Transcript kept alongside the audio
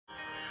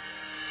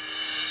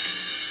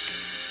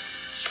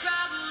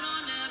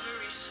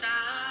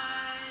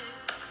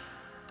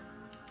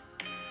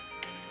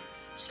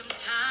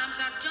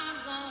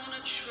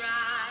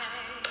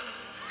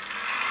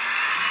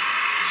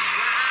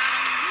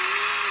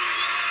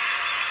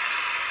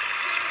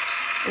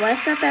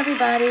What's up,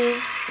 everybody?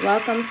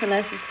 Welcome to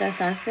Let's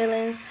Discuss Our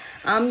Feelings.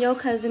 I'm your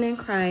cousin in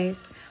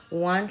Christ,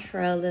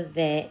 Wantrell the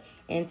Vet,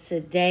 and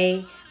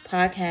today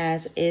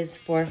podcast is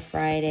for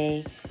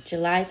Friday,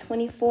 July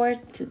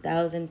 24th,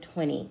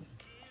 2020.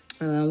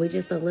 We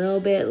just a little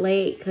bit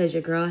late because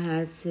your girl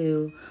has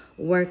to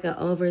work a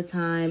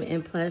overtime,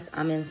 and plus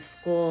I'm in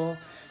school.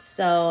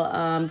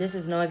 So this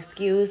is no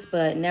excuse,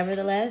 but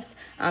nevertheless,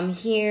 I'm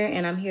here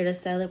and I'm here to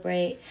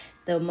celebrate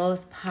the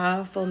most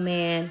powerful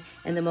man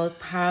and the most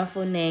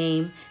powerful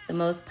name, the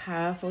most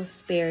powerful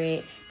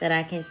spirit that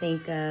I can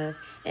think of,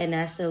 and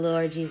that's the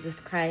Lord Jesus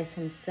Christ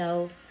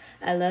himself.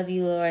 I love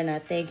you, Lord, and I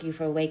thank you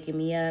for waking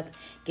me up,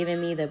 giving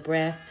me the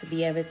breath to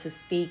be able to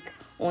speak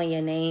on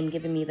your name,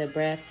 giving me the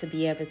breath to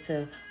be able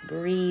to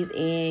breathe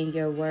in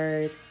your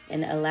words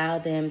and allow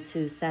them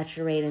to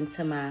saturate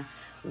into my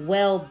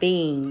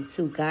well-being,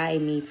 to guide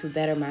me to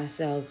better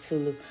myself,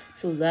 to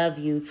love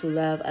you, to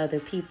love other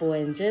people,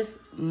 and just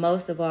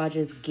most of all,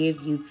 just give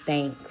you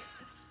thanks.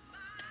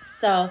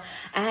 So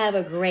I have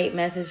a great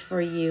message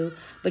for you,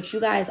 but you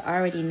guys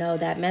already know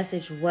that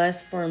message was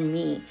for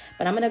me.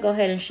 But I'm going to go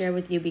ahead and share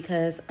with you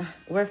because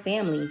we're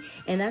family,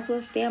 and that's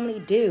what family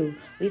do.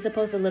 We're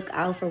supposed to look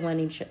out for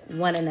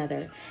one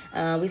another.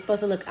 We're supposed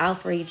to look out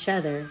for each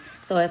other.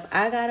 So if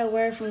I got a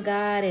word from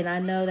God and I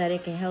know that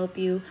it can help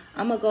you,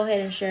 I'm going to go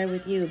ahead and share it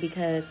with you,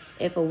 because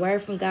if a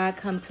word from God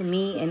comes to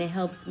me and it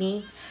helps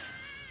me,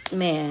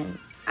 man,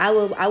 I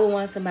would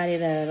want somebody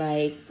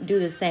to do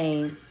the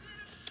same.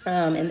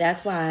 And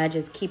that's why I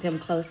just keep him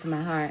close to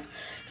my heart.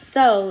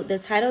 So the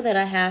title that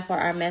I have for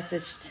our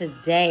message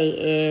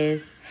today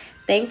is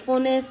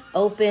Thankfulness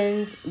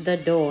Opens the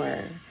Door.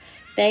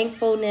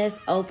 Thankfulness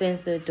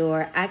opens the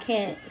door. I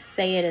can't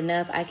say it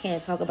enough. I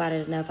can't talk about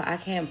it enough. I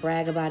can't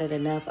brag about it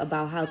enough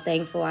about how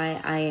thankful I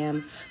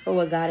am for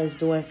what God is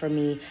doing for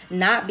me.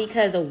 Not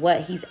because of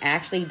what he's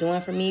actually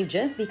doing for me,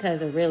 just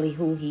because of really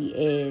who he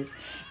is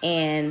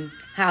and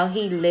how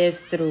he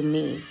lives through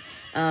me.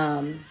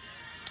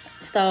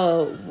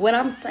 So what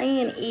I'm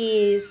saying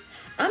is,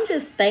 I'm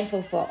just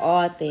thankful for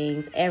all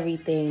things,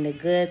 everything, the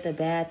good, the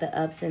bad, the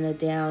ups and the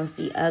downs,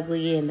 the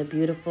ugly and the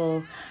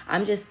beautiful.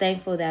 I'm just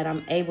thankful that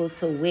I'm able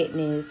to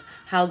witness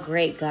how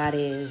great God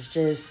is,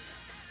 just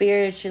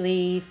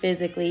spiritually,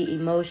 physically,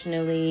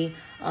 emotionally,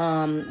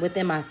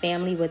 within my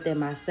family, within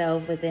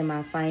myself, within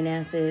my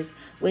finances,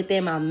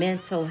 within my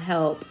mental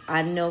health.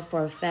 I know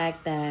for a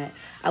fact that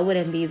I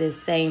wouldn't be the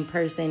same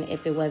person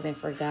if it wasn't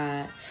for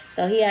God.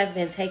 So he has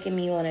been taking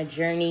me on a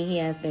journey. He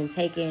has been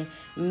taking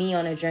me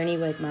on a journey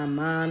with my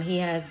mom. He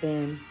has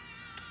been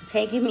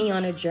taking me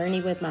on a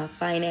journey with my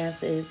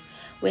finances,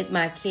 with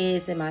my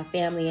kids and my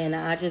family. And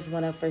I just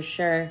want to for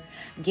sure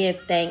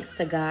give thanks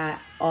to God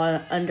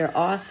under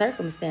all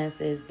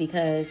circumstances,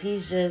 because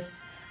he's just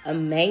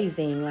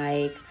amazing.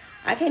 Like,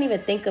 I can't even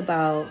think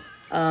about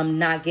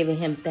not giving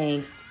him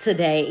thanks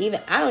today.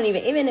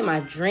 Even in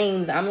my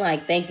dreams, I'm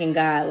like thanking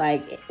God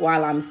like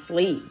while I'm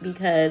asleep,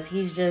 because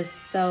he's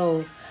just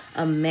so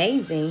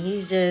amazing.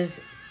 He's just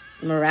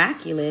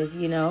miraculous,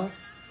 you know.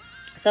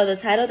 So the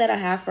title that I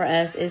have for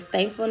us is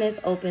Thankfulness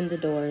Open the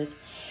Doors.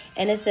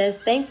 And it says,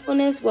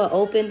 thankfulness will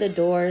open the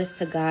doors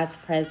to God's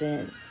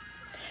presence.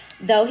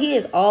 Though he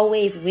is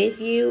always with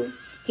you,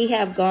 he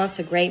have gone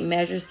to great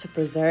measures to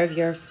preserve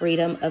your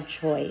freedom of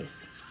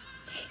choice.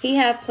 He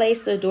have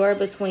placed a door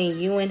between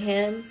you and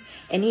him,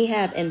 and he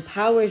have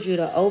empowered you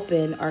to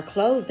open or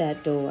close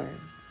that door.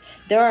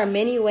 There are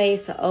many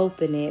ways to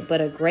open it, but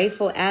a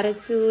grateful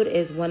attitude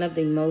is one of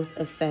the most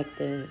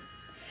effective.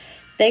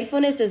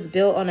 Thankfulness is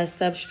built on a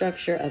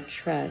substructure of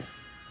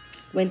trust.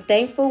 When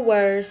thankful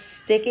words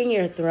stick in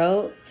your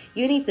throat,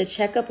 you need to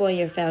check up on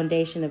your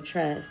foundation of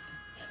trust.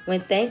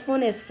 When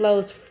thankfulness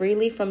flows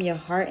freely from your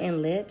heart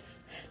and lips,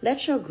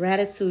 let your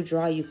gratitude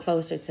draw you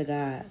closer to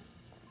God.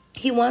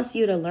 He wants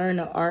you to learn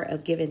the art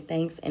of giving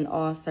thanks in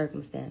all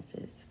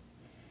circumstances.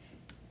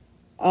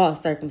 All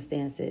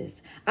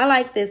circumstances. I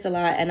like this a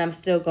lot, and I'm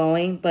still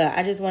going, but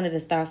I just wanted to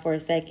stop for a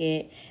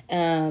second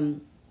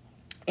and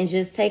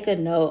just take a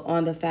note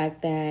on the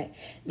fact that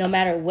no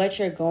matter what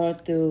you're going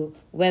through,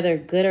 whether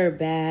good or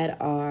bad,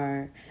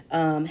 or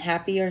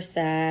happy or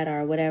sad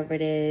or whatever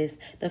it is,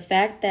 the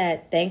fact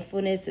that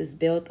thankfulness is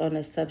built on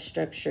a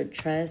substructured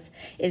trust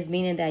is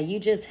meaning that you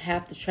just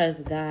have to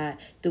trust God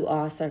through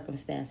all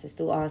circumstances,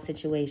 through all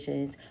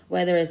situations,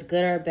 whether it's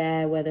good or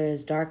bad, whether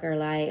it's dark or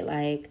light.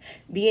 Like,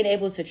 being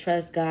able to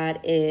trust God,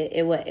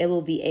 it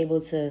will be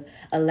able to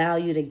allow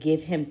you to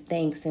give him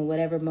thanks in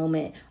whatever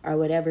moment or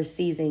whatever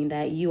season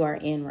that you are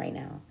in right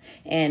now.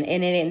 And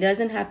it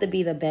doesn't have to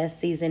be the best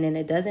season, and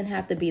it doesn't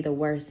have to be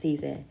the worst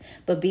season,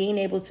 but being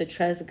able to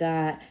trust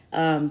God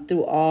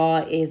through all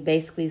is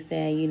basically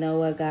saying, you know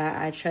what, God,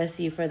 I trust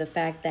you for the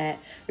fact that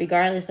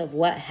regardless of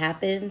what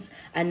happens,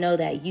 I know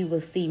that you will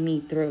see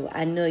me through.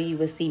 I know you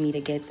will see me to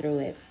get through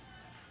it.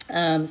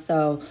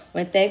 So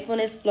when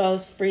thankfulness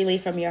flows freely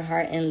from your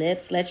heart and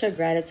lips, let your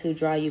gratitude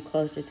draw you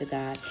closer to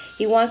God.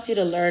 He wants you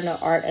to learn the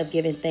art of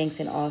giving thanks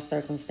in all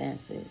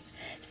circumstances.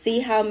 See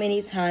how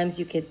many times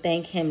you can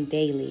thank Him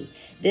daily.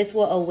 This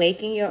will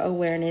awaken your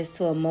awareness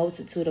to a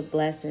multitude of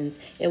blessings.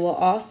 It will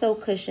also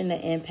cushion the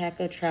impact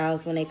of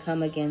trials when they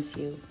come against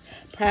you.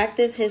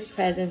 Practice His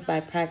presence by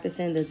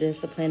practicing the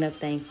discipline of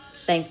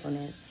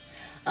thankfulness.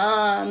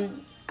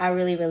 I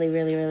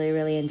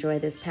really enjoy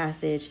this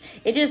passage.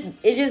 It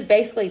just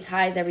basically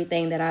ties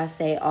everything that I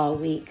say all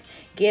week.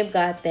 Give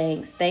God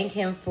thanks. Thank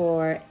Him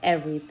for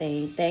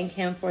everything. Thank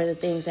Him for the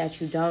things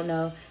that you don't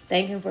know.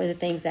 Thank Him for the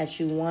things that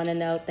you want to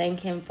know. Thank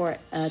Him for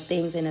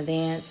things in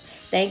advance.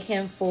 Thank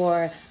Him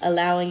for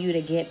allowing you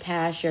to get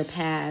past your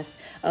past,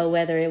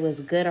 whether it was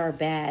good or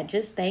bad.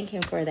 Just thank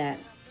Him for that.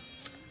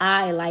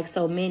 I, like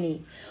so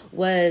many,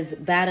 was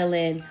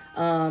battling.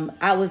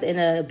 I was in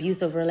an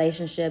abusive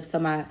relationship. So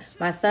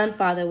my son's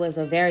father was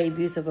a very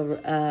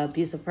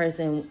abusive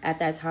person at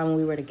that time when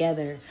we were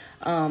together.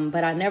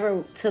 But I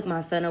never took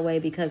my son away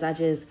because I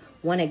just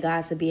wanted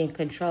God to be in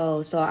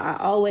control. So I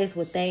always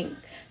would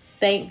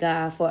thank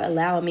God for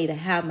allowing me to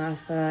have my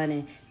son,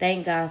 and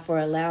thank God for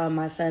allowing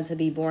my son to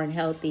be born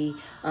healthy.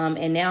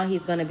 And now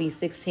he's going to be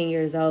 16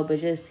 years old. But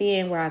just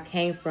seeing where I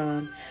came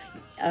from,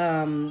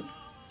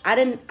 I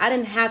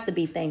didn't have to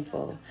be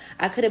thankful.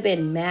 I could have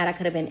been mad. I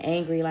could have been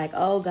angry. Like,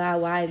 oh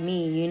God, why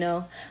me? You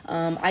know,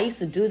 I used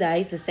to do that. I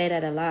used to say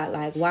that a lot.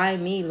 Like, why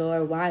me,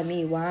 Lord? Why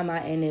me? Why am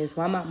I in this?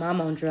 Why my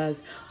mom on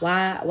drugs?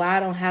 Why I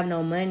don't have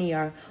no money?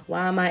 Or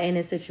why am I in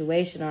this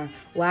situation? Or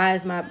why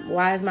is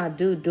my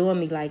dude doing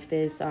me like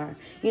this? Or,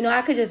 you know,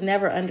 I could just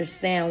never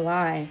understand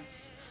why.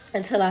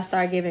 Until I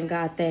start giving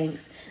God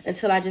thanks,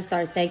 until I just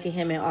start thanking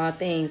Him in all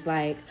things.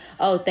 Like,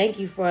 oh, thank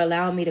you for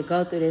allowing me to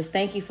go through this.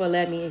 Thank you for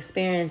letting me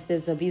experience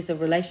this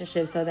abusive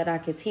relationship so that I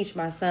could teach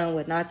my son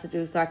what not to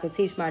do, so I could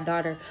teach my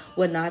daughter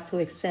what not to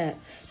accept.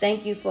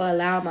 Thank you for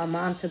allowing my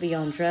mom to be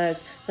on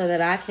drugs so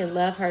that I can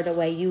love her the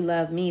way you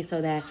love me, so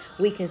that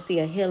we can see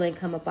a healing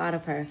come up out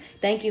of her.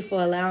 Thank you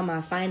for allowing my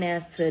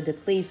finance to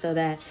deplete so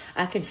that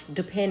I can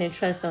depend and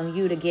trust on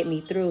you to get me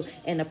through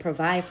and to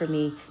provide for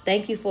me.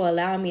 Thank you for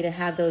allowing me to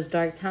have those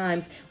dark times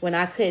when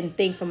I couldn't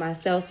think for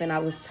myself and I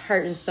was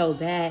hurting so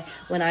bad,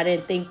 when I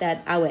didn't think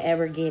that I would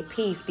ever get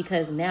peace,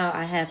 because now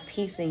I have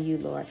peace in you,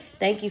 Lord.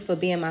 Thank you for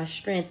being my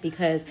strength,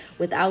 because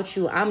without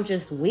you, I'm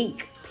just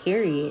weak.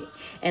 Period.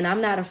 And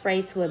I'm not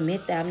afraid to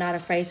admit that. I'm not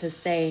afraid to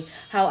say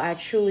how I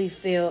truly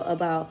feel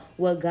about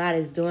what God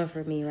is doing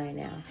for me right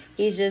now.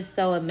 He's just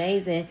so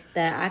amazing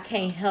that I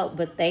can't help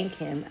but thank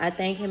Him. I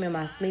thank Him in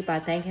my sleep. I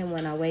thank Him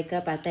when I wake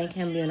up. I thank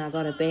Him when I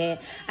go to bed.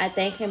 I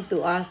thank Him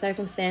through all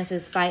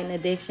circumstances, fighting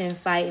addiction,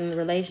 fighting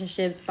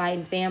relationships,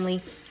 fighting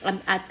family.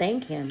 I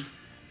thank Him.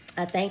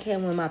 I thank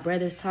Him when my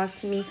brothers talk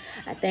to me.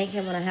 I thank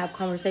Him when I have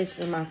conversations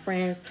with my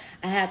friends.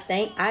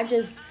 I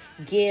just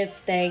give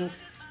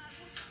thanks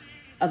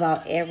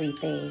about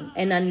everything.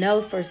 And I know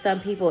for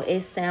some people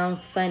it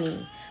sounds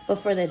funny, but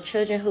for the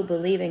children who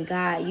believe in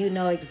God, you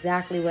know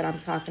exactly what I'm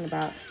talking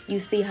about.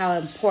 You see how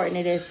important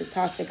it is to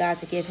talk to God,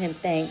 to give Him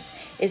thanks.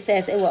 It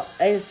says,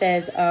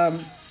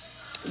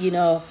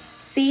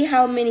 see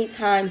how many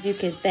times you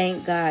can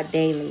thank God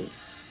daily.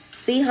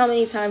 See how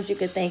many times you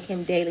can thank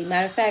Him daily.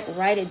 Matter of fact,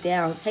 write it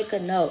down. Take a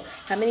note.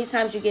 How many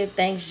times you give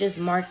thanks, just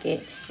mark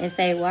it and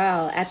say,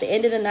 wow. At the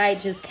end of the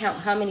night, just count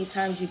how many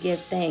times you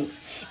give thanks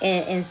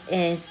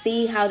and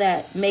see how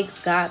that makes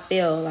God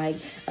feel. Like,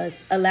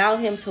 allow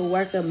Him to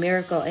work a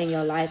miracle in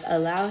your life.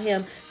 Allow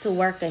Him to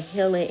work a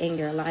healing in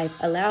your life.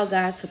 Allow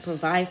God to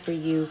provide for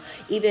you,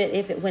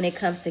 even when it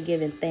comes to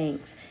giving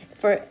thanks.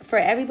 For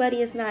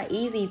everybody, it's not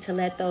easy to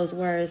let those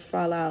words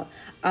fall out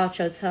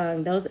your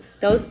tongue.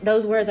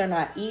 Those words are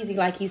not easy.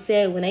 Like He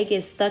said, when they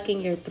get stuck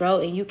in your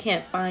throat and you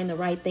can't find the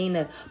right thing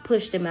to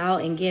push them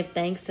out and give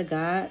thanks to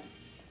God.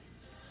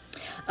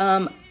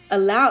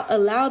 Allow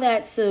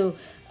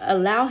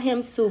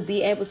Him to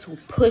be able to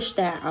push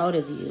that out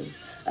of you.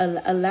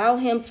 Allow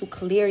Him to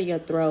clear your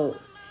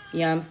throat. You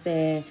know what I'm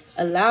saying?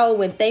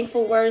 When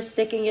thankful words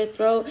stick in your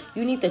throat,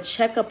 you need to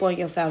check up on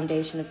your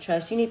foundation of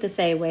trust. You need to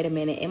say, wait a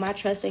minute, am I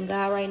trusting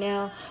God right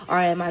now? Or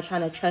am I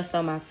trying to trust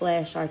on my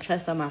flesh, or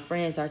trust on my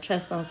friends, or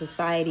trust on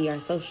society, or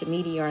social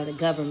media, or the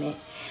government?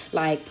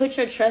 Like, put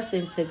your trust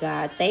into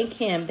God. Thank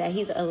Him that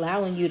He's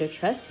allowing you to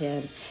trust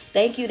Him.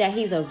 Thank Him that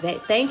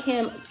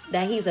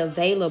He's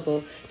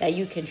available, that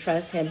you can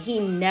trust Him. He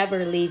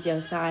never leaves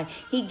your side.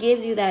 He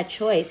gives you that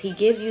choice. He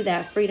gives you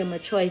that freedom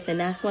of choice. And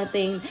that's one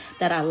thing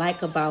that I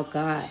like about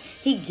God.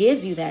 He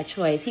gives you that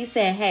choice. He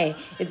said, hey,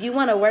 if you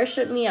want to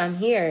worship me, I'm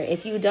here.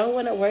 If you don't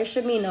want to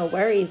worship me, no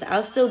worries.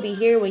 I'll still be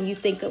here when you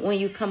think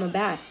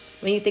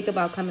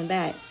about coming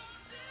back.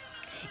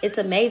 It's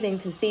amazing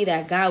to see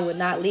that God would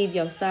not leave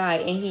your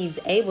side, and He's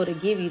able to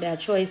give you that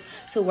choice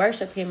to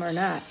worship Him or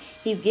not.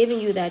 He's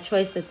giving you that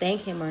choice to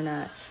thank Him or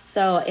not.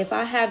 So if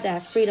I have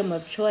that freedom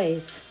of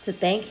choice to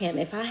thank Him,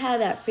 if I have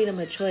that freedom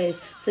of choice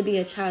to be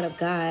a child of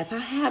God, if I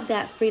have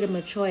that freedom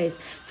of choice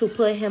to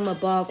put Him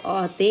above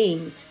all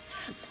things,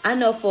 I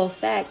know for a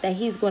fact that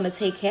he's going to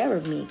take care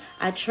of me.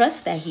 I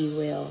trust that he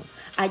will.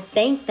 I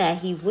think that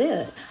he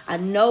will. I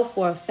know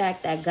for a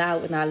fact that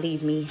God would not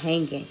leave me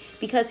hanging,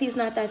 because he's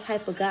not that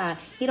type of God.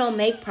 He don't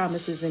make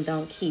promises and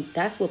don't keep.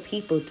 That's what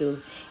people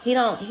do. He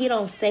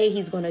don't say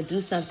he's going to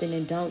do something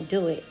and don't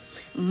do it.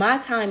 My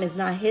time is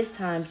not his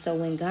time. So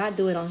when God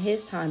do it on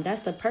his time,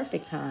 that's the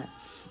perfect time.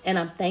 And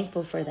I'm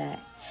thankful for that.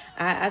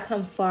 I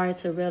come far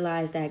to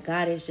realize that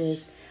God is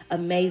just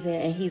amazing,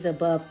 and he's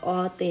above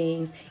all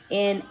things,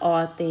 in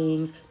all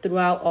things,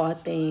 throughout all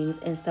things.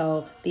 And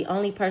so the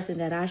only person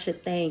that I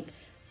should thank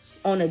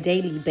on a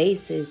daily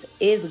basis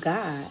is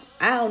God.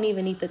 I don't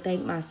even need to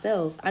thank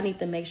myself. I need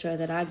to make sure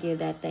that I give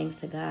that thanks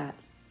to God.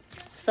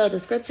 So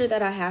the scripture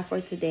that I have for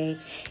today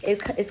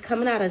is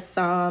coming out of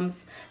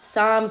Psalms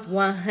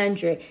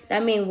 100.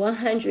 That means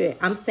 100.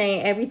 I'm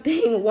saying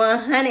everything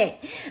 100.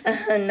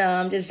 No,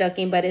 I'm just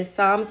joking. But it's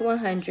Psalms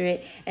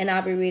 100. And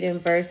I'll be reading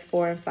verse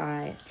 4 and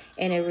 5.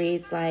 And it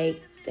reads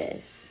like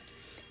this.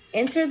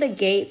 Enter the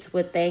gates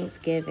with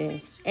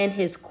thanksgiving and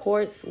his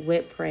courts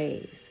with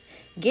praise.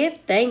 Give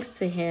thanks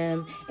to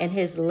him and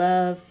his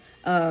love.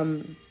 Let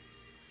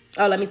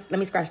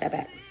me scratch that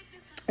back.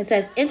 It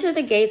says, enter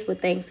the gates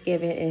with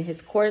thanksgiving and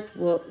his courts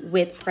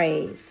with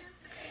praise.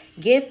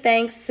 Give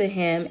thanks to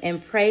him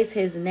and praise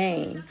his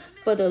name.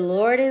 For the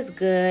Lord is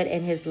good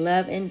and his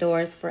love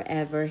endures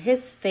forever.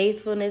 His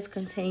faithfulness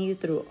continues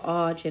through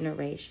all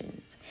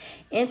generations.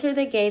 Enter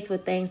the gates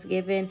with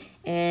thanksgiving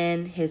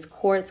and his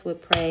courts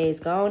with praise.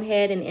 Go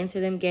ahead and enter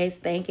them gates,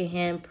 thanking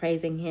him,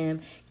 praising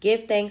him.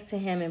 Give thanks to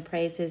him and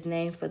praise his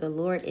name, for the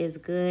Lord is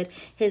good.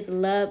 His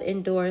love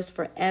endures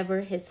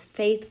forever. His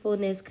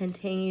faithfulness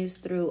continues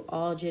through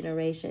all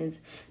generations.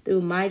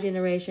 Through my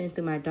generation,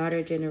 through my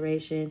daughter's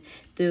generation,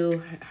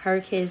 through her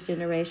kids'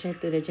 generation,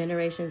 through the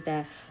generations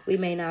that we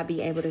may not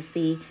be able to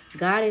see.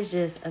 God is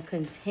just a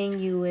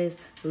continuous,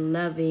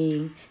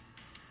 loving,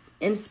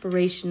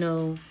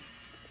 inspirational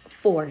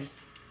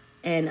force.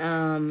 And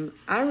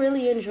I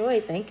really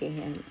enjoy thanking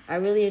him. I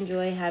really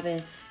enjoy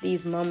having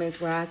these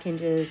moments where I can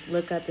just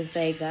look up and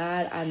say,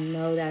 God, I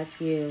know that's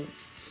you.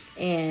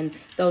 And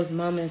those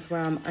moments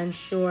where I'm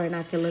unsure and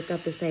I can look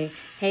up and say,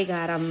 hey,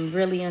 God, I'm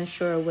really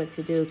unsure what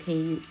to do.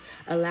 Can you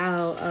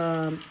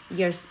allow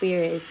your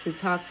spirit to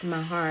talk to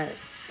my heart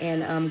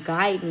and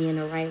guide me in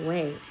the right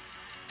way?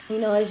 You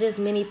know, it's just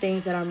many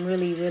things that I'm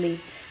really, really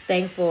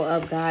thankful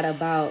of God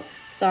about.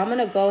 So I'm going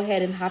to go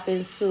ahead and hop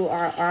into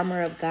our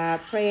Armor of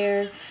God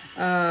prayer.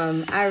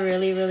 I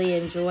really, really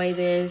enjoy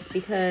this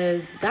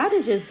because God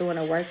is just doing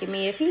a work in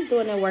me. If he's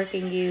doing a work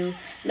in you,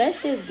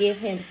 let's just give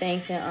him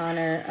thanks and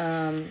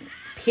honor,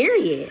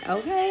 period.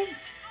 Okay?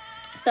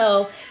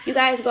 So you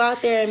guys go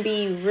out there and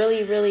be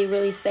really, really,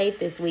 really safe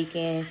this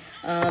weekend.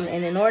 And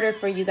in order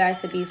for you guys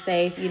to be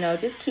safe, you know,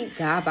 just keep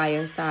God by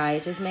your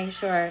side. Just make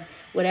sure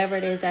whatever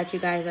it is that you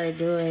guys are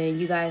doing,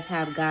 you guys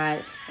have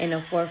God in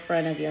the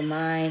forefront of your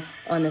mind,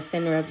 on the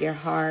center of your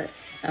heart.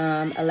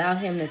 Allow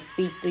him to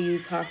speak through you,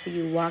 talk to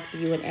you, walk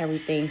through you, and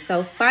everything.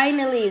 So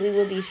finally, we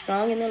will be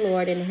strong in the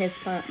Lord and in his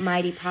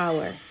mighty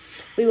power.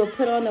 We will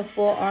put on the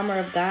full armor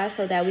of God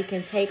so that we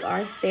can take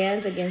our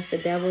stands against the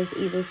devil's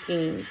evil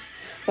schemes.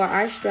 For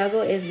our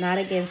struggle is not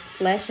against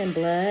flesh and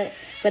blood,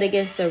 but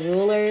against the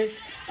rulers,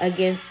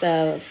 against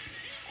the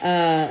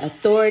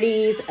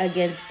authorities,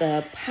 against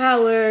the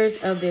powers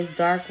of this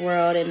dark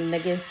world, and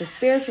against the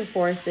spiritual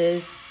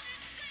forces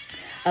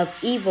of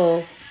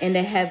evil in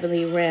the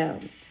heavenly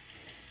realms.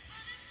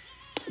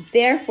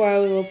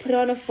 Therefore, we will put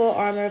on the full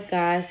armor of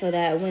God so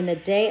that when the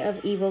day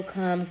of evil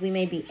comes, we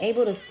may be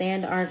able to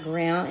stand our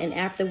ground. And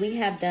after we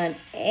have done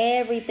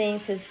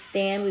everything to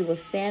stand, we will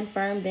stand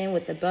firm then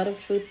with the belt of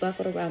truth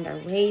buckled around our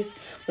waist,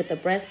 with the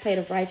breastplate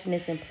of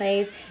righteousness in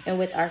place, and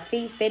with our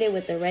feet fitted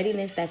with the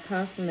readiness that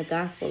comes from the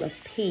gospel of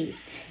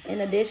peace.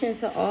 In addition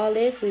to all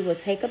this, we will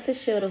take up the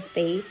shield of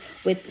faith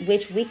with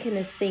which we can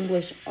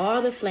extinguish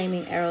all the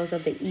flaming arrows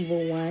of the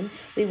evil one.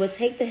 We will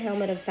take the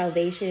helmet of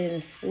salvation and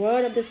the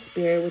sword of the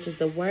Spirit, which is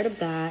the word of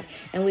God,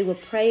 and we will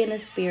pray in the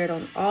Spirit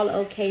on all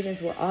occasions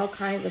with all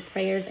kinds of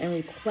prayers and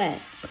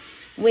requests.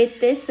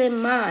 With this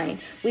in mind,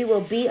 we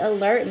will be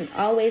alert and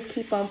always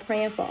keep on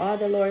praying for all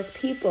the Lord's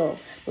people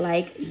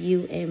like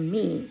you and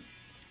me.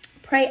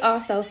 Pray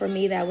also for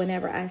me that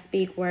whenever I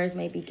speak, words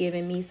may be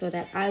given me so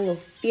that I will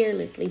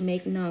fearlessly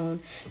make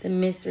known the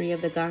mystery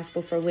of the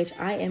gospel, for which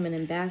I am an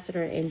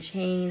ambassador in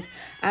chains.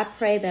 I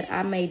pray that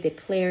I may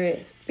declare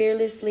it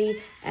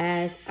fearlessly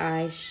as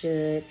I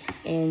should.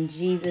 In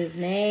Jesus'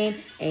 name,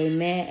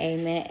 amen,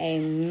 amen,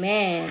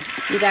 amen.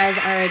 You guys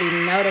already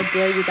know the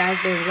deal. You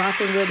guys been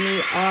rocking with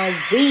me all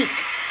week.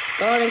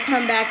 Go on and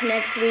come back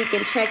next week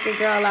and check your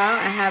girl out.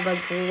 I have a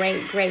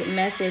great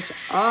message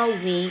all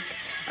week.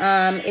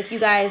 If you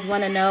guys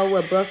want to know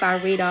what book I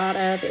read out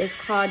of, it's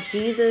called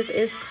Jesus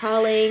is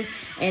Calling,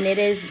 and it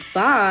is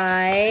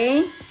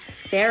by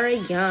Sarah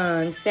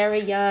Young. Sarah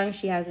Young,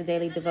 she has a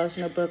daily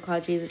devotional book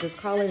called Jesus is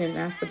Calling, and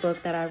that's the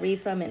book that I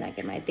read from and I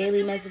get my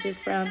daily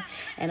messages from.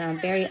 And I'm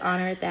very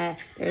honored that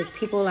there's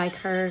people like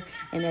her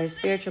and there's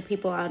spiritual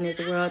people out in this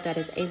world that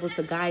is able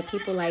to guide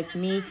people like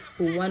me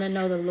who want to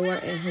know the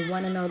Lord and who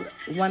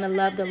want to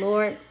love the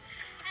Lord.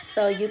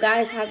 So you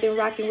guys have been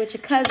rocking with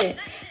your cousin.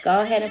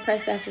 Go ahead and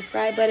press that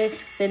subscribe button.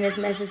 Send this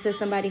message to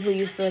somebody who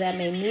you feel that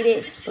may need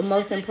it. But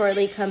most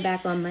importantly, come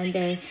back on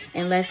Monday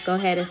and let's go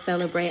ahead and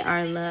celebrate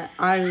our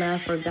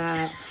love for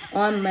God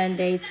on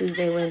Monday,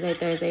 Tuesday, Wednesday,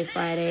 Thursday,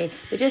 Friday.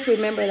 But just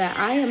remember that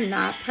I am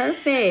not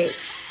perfect.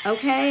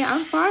 Okay?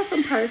 I'm far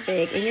from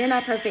perfect. And you're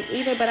not perfect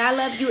either. But I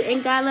love you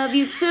and God love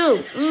you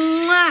too.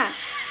 Mwah!